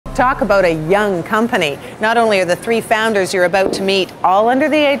Talk about a young company. Not only are the three founders you're about to meet all under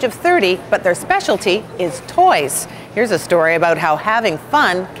the age of 30, but their specialty is toys. Here's a story about how having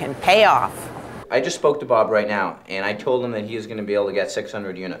fun can pay off. I just spoke to Bob right now, and I told him that he is going to be able to get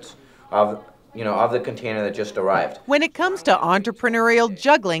 600 units of the container that just arrived. When it comes to entrepreneurial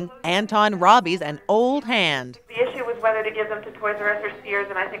juggling, Anton Robbie's an old hand. The issue was whether to give them to Toys R Us or Sears,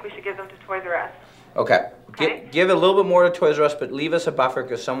 and I think we should give them to Toys R Us. Okay. Give a little bit more to Toys R Us, but leave us a buffer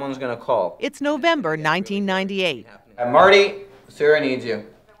because someone's going to call. It's November 1998. Marty, Sarah needs you.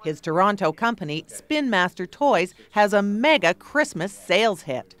 His Toronto company, Spin Master Toys, has a mega Christmas sales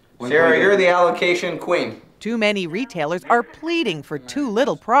hit. Sarah, you're the allocation queen. Too many retailers are pleading for too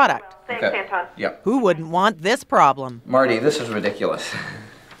little product. Thanks, Anton. Yeah. Who wouldn't want this problem? Marty, this is ridiculous.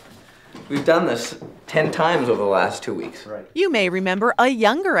 We've done this 10 times over the last 2 weeks. Right. You may remember a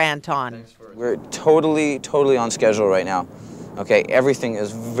younger Anton. We're totally on schedule right now. Okay, everything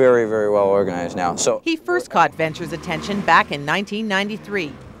is very well organized now. So He first caught Venture's attention back in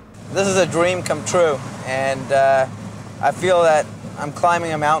 1993. This is a dream come true, and I feel that I'm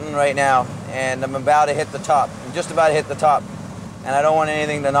climbing a mountain right now, and I'm about to hit the top. I'm just about to hit the top, and I don't want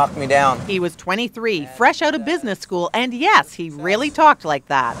anything to knock me down. He was 23, fresh out of business school, and yes, he really talked like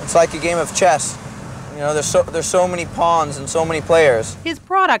that. It's like a game of chess. You know, there's so many pawns and so many players. His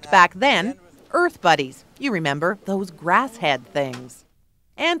product back then, Earth Buddies. You remember those grass head things.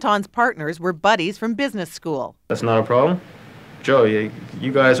 Anton's partners were buddies from business school. That's not a problem. Joe,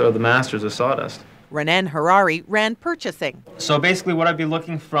 you guys are the masters of sawdust. Renan Harari ran purchasing. So basically what I'd be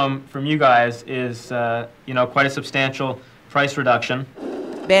looking from you guys is, quite a substantial price reduction.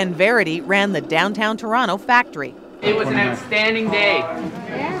 Ben Verity ran the downtown Toronto factory. It was an outstanding day.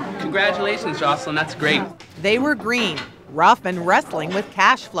 Congratulations, Jocelyn, that's great. They were green, rough and wrestling with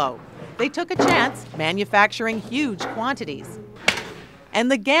cash flow. They took a chance, manufacturing huge quantities. And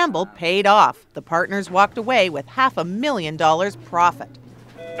the gamble paid off. The partners walked away with $500,000 profit.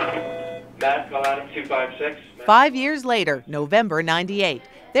 Matt, call out of 256. 5 years later, November '98,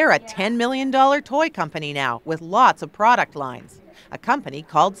 they're a $10 million toy company now with lots of product lines. A company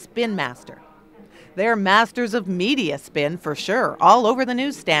called Spin Master. They're masters of media spin for sure, all over the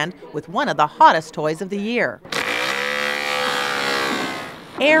newsstand with one of the hottest toys of the year.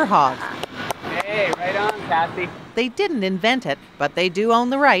 Air Hogs. Hey, right on, Kathy. They didn't invent it, but they do own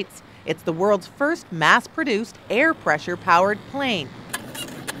the rights. It's the world's first mass-produced air pressure-powered plane.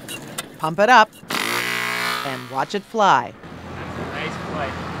 Pump it up and watch it fly. Nice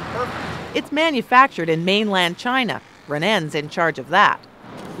flight. Perfect. It's manufactured in mainland China. Renan's in charge of that.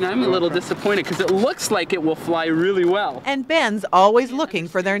 I'm a little disappointed because it looks like it will fly really well. And Ben's always looking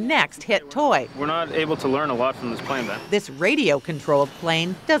for their next hit toy. We're not able to learn a lot from this plane, Ben. This radio-controlled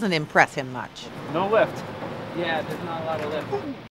plane doesn't impress him much. No lift. Yeah, there's not a lot of lift.